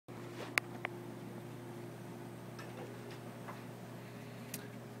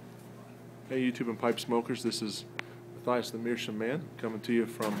Hey YouTube and pipe smokers, this is Matthias the Meerschaum Man coming to you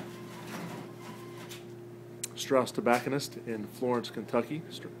from Straus Tobacconist in Florence, Kentucky.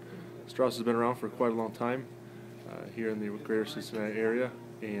 Straus has been around for quite a long time here in the greater Cincinnati area,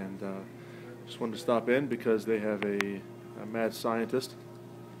 and just wanted to stop in because they have a mad scientist.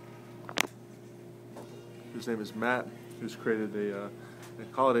 His name is Matt, who's created a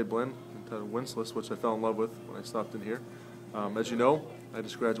holiday blend entitled Winceless, which I fell in love with when I stopped in here. As you know, I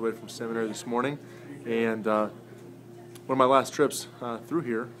just graduated from seminary this morning, and one of my last trips through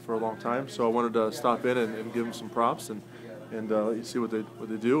here for a long time, so I wanted to stop in and give them some props and let you see what they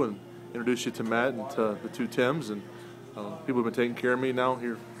do and introduce you to Matt and to the two Tims, and people have been taking care of me now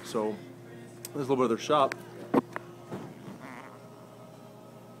here, so there's a little bit of their shop.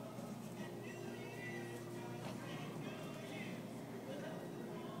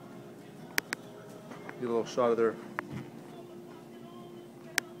 Get a little shot of their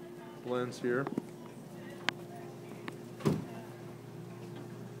blends here.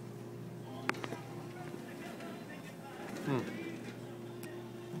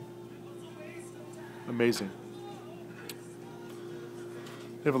 Amazing.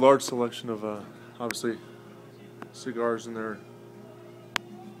 They have a large selection of obviously cigars in their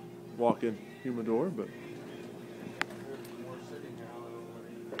walk-in humidor, but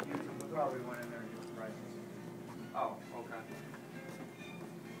probably went in there and get the prices. Oh, okay.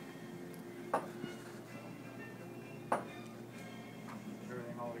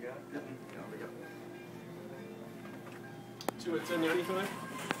 Everything all together? Yep. Yeah, we got 2 at $10.95.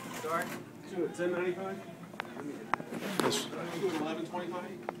 Sorry? 2 at $10.95. this, 2 at $11.25.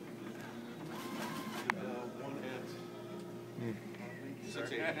 1 at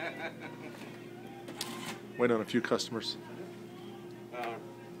 $6.80. waiting on a few customers. I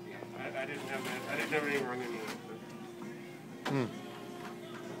didn't have that. I didn't have anything wrong in that.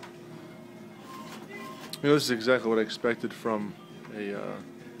 You know, this is exactly what I expected from a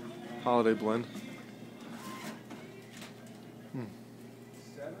holiday blend.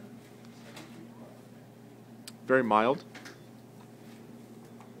 Very mild,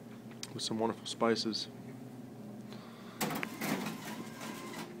 with some wonderful spices.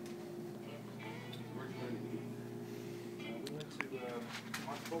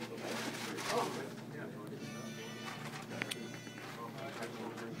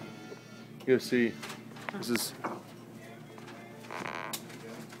 You see, this is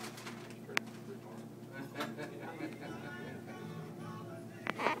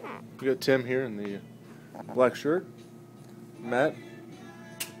we got Tim here in the black shirt, Matt.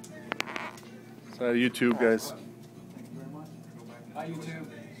 It's on YouTube, guys. Hi,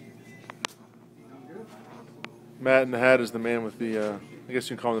 YouTube. Matt in the hat is the man with the, I guess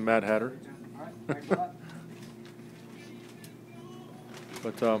you can call him the Mad Hatter. All right, thanks a lot.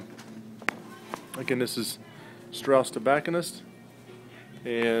 But again, this is Straus Tobacconist,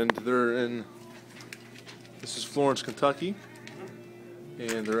 and this is Florence, Kentucky,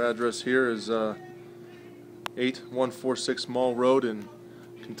 and their address here is 8146 Mall Road in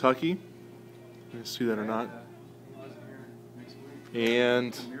Kentucky. You can see that or not.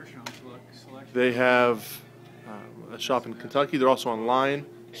 And they have a shop in Kentucky. They're also online,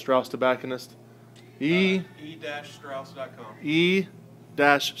 Straus Tobacconist. E-Strauss.com.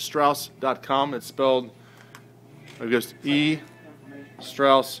 E-Strauss.com. It's spelled, I guess,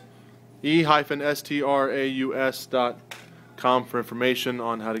 E-Strauss, E-Straus.com for information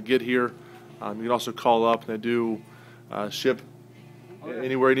on how to get here. You can also call up, and they do ship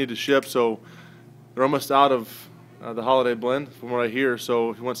anywhere you need to ship. So they're almost out of the holiday blend from what I hear.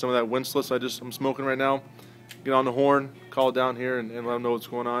 So if you want some of that Winceless I'm smoking right now, get on the horn, call down here, and let them know what's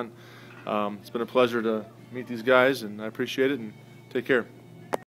going on. It's been a pleasure to meet these guys, and I appreciate it, and take care.